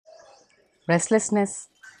restlessness,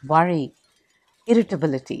 worry,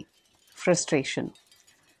 irritability, frustration,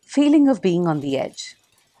 feeling of being on the edge,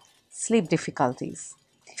 sleep difficulties.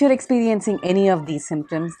 If you're experiencing any of these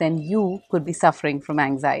symptoms, then you could be suffering from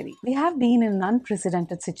anxiety. We have been in an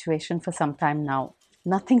unprecedented situation for some time now.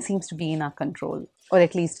 Nothing seems to be in our control, or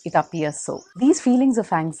at least it appears so. These feelings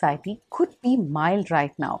of anxiety could be mild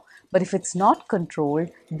right now, but if it's not controlled,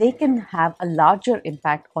 they can have a larger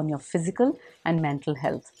impact on your physical and mental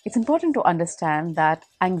health. It's important to understand that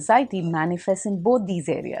anxiety manifests in both these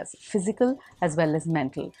areas, physical as well as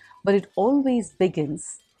mental, but it always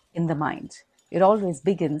begins in the mind. It always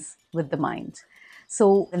begins with the mind.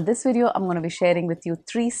 So, in this video, I'm going to be sharing with you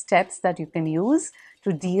 3 steps that you can use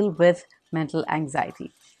to deal with mental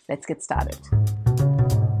anxiety. Let's get started.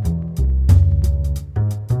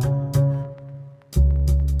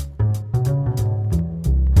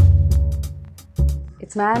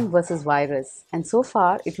 It's man versus virus, and so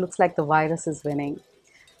far it looks like the virus is winning.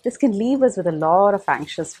 This can leave us with a lot of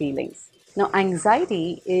anxious feelings. Now,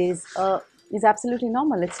 anxiety is absolutely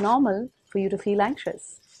normal. It's normal for you to feel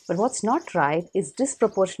anxious. But what's not right is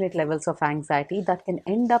disproportionate levels of anxiety that can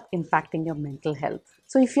end up impacting your mental health.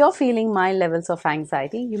 So, if you're feeling mild levels of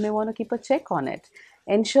anxiety, you may want to keep a check on it.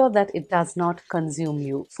 Ensure that it does not consume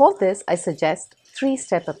you. For this, I suggest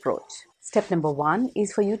 3-step approach. Step number 1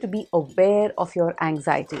 is for you to be aware of your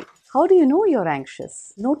anxiety. How do you know you're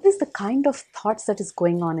anxious? Notice the kind of thoughts that is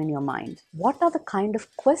going on in your mind. What are the kind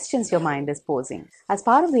of questions your mind is posing? As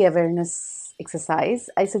part of the awareness exercise,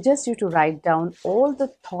 I suggest you to write down all the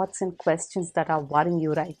thoughts and questions that are worrying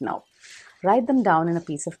you right now. Write them down in a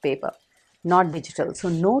piece of paper, not digital. So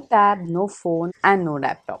no tab, no phone, and no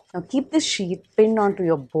laptop. Now keep this sheet pinned onto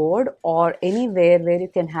your board or anywhere where you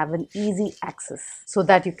can have an easy access so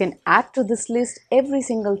that you can add to this list every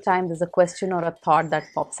single time there's a question or a thought that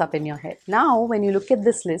pops up in your head. Now, when you look at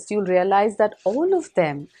this list, you'll realize that all of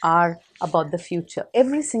them are about the future.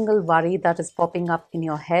 Every single worry that is popping up in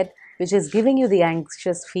your head, which is giving you the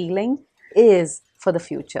anxious feeling, is for the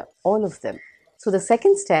future. All of them. So the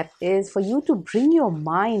second step is for you to bring your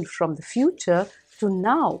mind from the future to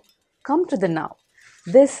now. Come to the now.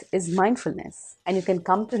 This is mindfulness. And you can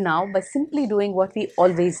come to now by simply doing what we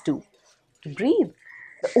always do, to breathe.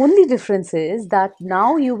 The only difference is that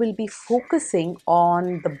now you will be focusing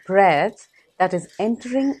on the breath that is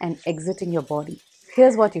entering and exiting your body.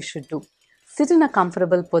 Here's what you should do. Sit in a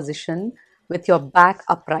comfortable position with your back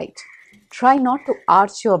upright. Try not to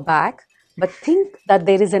arch your back, but think that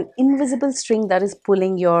there is an invisible string that is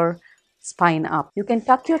pulling your spine up. You can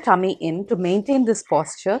tuck your tummy in to maintain this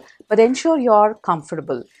posture, but ensure you're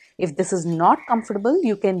comfortable. If this is not comfortable,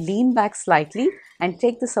 you can lean back slightly and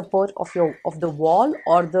take the support of the wall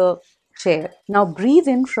or the chair. Now breathe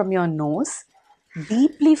in from your nose,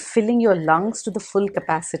 deeply filling your lungs to the full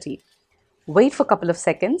capacity. Wait for a couple of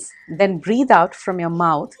seconds, then breathe out from your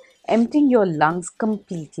mouth, emptying your lungs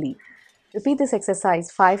completely. Repeat this exercise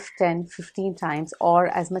 5, 10, 15 times or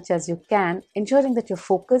as much as you can, ensuring that your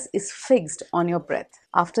focus is fixed on your breath.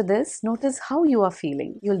 After this, notice how you are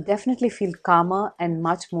feeling. You'll definitely feel calmer and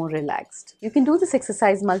much more relaxed. You can do this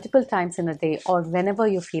exercise multiple times in a day or whenever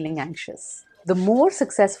you're feeling anxious. The more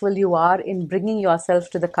successful you are in bringing yourself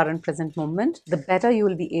to the current present moment, the better you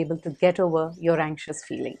will be able to get over your anxious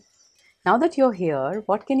feeling. Now that you're here,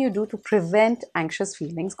 what can you do to prevent anxious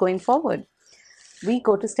feelings going forward? We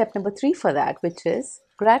go to step number 3 for that, which is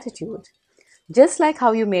gratitude. Just like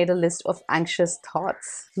how you made a list of anxious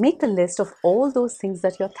thoughts, make a list of all those things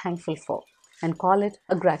that you're thankful for and call it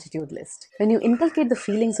a gratitude list. When you inculcate the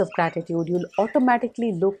feelings of gratitude, you'll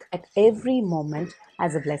automatically look at every moment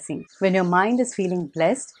as a blessing. When your mind is feeling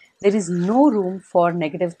blessed, there is no room for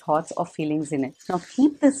negative thoughts or feelings in it. Now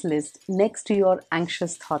keep this list next to your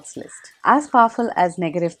anxious thoughts list. As powerful as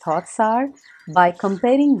negative thoughts are, by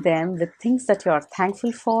comparing them with things that you are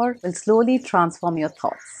thankful for, will slowly transform your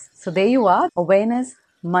thoughts. So there you are, awareness,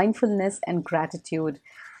 mindfulness, and gratitude.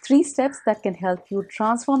 3 steps that can help you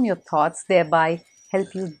transform your thoughts, thereby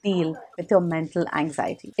help you deal with your mental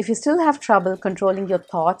anxiety. If you still have trouble controlling your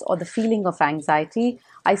thoughts or the feeling of anxiety,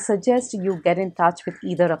 I suggest you get in touch with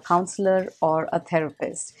either a counselor or a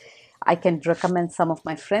therapist. I can recommend some of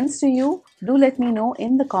my friends to you. Do let me know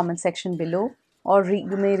in the comment section below, or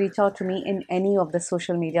you may reach out to me in any of the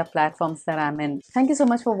social media platforms that I'm in. Thank you so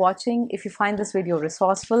much for watching. If you find this video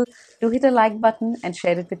resourceful, do hit a like button and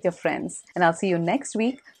share it with your friends. And I'll see you next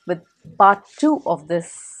week with part 2 of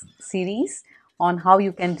this series on how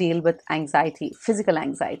you can deal with anxiety, physical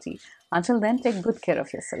anxiety. Until then, take good care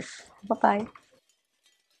of yourself. Bye-bye.